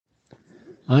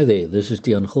Hi there, this is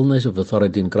Tian Gilnes of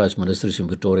Authority in Christ Ministries in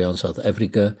Pretoria, in South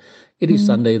Africa. It is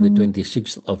Sunday, the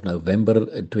 26th of November,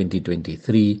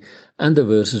 2023, and the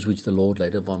verses which the Lord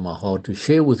laid upon my heart to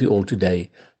share with you all today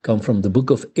come from the book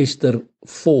of Esther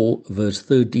 4, verse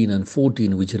 13 and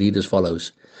 14, which read as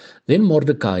follows. Then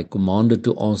Mordecai commanded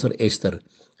to answer Esther,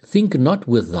 think not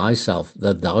with thyself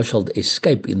that thou shalt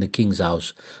escape in the king's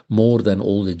house more than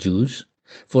all the Jews.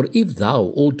 For if thou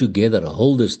altogether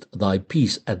holdest thy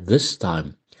peace at this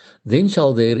time, then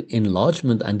shall their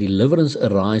enlargement and deliverance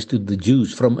arise to the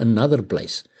Jews from another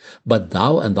place. But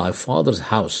thou and thy father's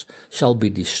house shall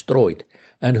be destroyed.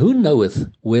 And who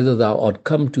knoweth whether thou art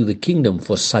come to the kingdom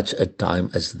for such a time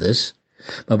as this?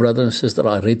 My brother and sister,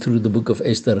 I read through the book of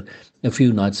Esther a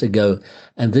few nights ago,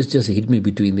 and this just hit me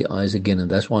between the eyes again,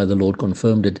 and that's why the Lord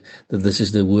confirmed it, that this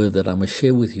is the word that I must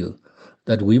share with you,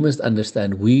 that we must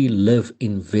understand we live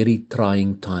in very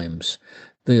trying times.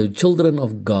 The children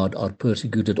of God are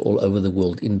persecuted all over the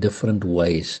world in different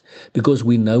ways, because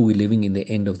we know we're living in the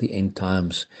end of the end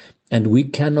times. And we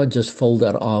cannot just fold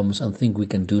our arms and think we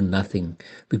can do nothing,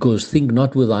 because think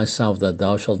not with thyself that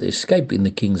thou shalt escape in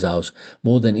the king's house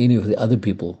more than any of the other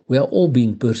people. We are all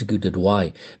being persecuted.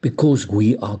 Why? Because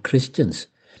we are Christians.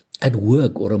 At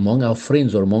work or among our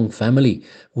friends or among family,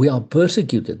 we are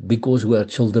persecuted because we are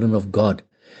children of God.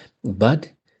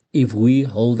 But if we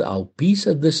hold our peace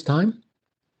at this time,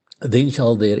 then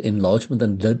shall their enlargement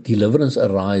and deliverance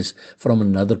arise from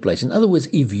another place. In other words,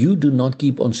 if you do not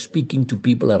keep on speaking to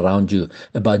people around you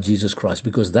about Jesus Christ,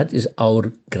 because that is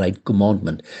our great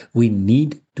commandment, we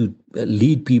need to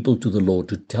lead people to the Lord,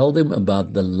 to tell them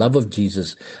about the love of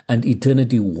Jesus and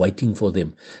eternity waiting for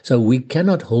them. So we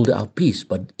cannot hold our peace.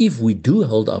 But if we do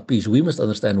hold our peace, we must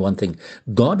understand one thing.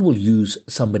 God will use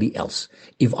somebody else.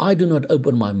 If I do not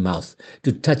open my mouth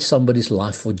to touch somebody's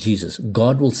life for Jesus,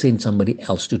 God will send somebody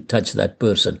else to touch that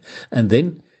person. And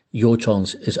then your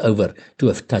chance is over to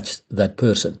have touched that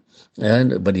person.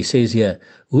 But he says here,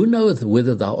 who knoweth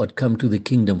whether thou art come to the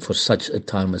kingdom for such a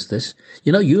time as this?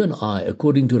 You know, you and I,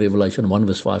 according to Revelation 1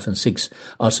 verse 5 and 6,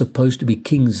 are supposed to be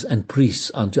kings and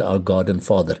priests unto our God and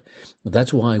Father.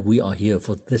 That's why we are here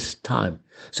for this time.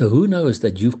 So who knows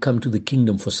that you've come to the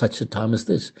kingdom for such a time as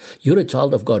this? You're a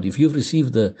child of God. If you've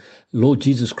received the Lord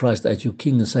Jesus Christ as your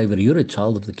King and Savior, you're a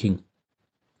child of the King.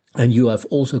 And you have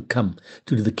also come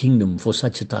to the kingdom for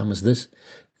such a time as this.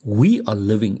 We are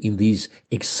living in these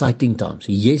exciting times.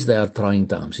 Yes, they are trying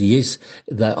times. Yes,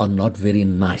 they are not very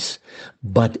nice,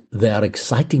 but they are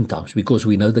exciting times because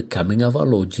we know the coming of our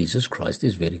Lord Jesus Christ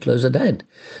is very close at hand.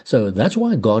 So that's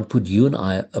why God put you and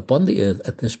I upon the earth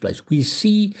at this place. We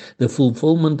see the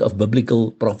fulfillment of biblical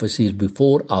prophecies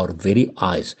before our very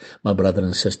eyes, my brother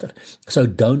and sister. So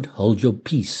don't hold your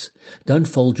peace. Don't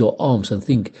fold your arms and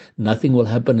think nothing will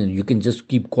happen and you can just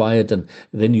keep quiet and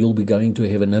then you'll be going to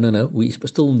heaven. No. We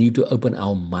still need to open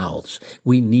our mouths.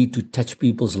 We need to touch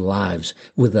people's lives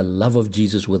with the love of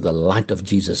Jesus, with the light of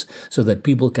Jesus, so that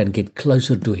people can get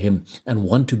closer to him and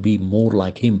want to be more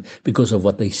like him because of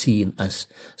what they see in us.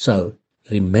 So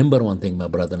remember one thing, my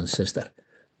brother and sister,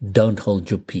 don't hold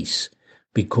your peace.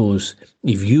 Because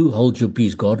if you hold your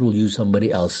peace, God will use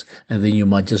somebody else, and then you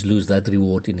might just lose that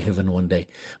reward in heaven one day.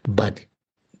 But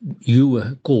you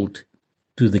were called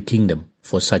to the kingdom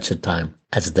for such a time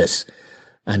as this.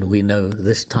 And we know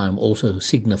this time also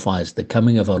signifies the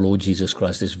coming of our Lord Jesus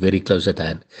Christ is very close at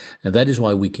hand. And that is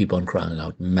why we keep on crying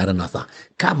out, Maranatha,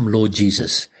 come Lord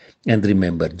Jesus. And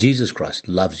remember, Jesus Christ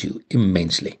loves you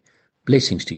immensely. Blessings to you.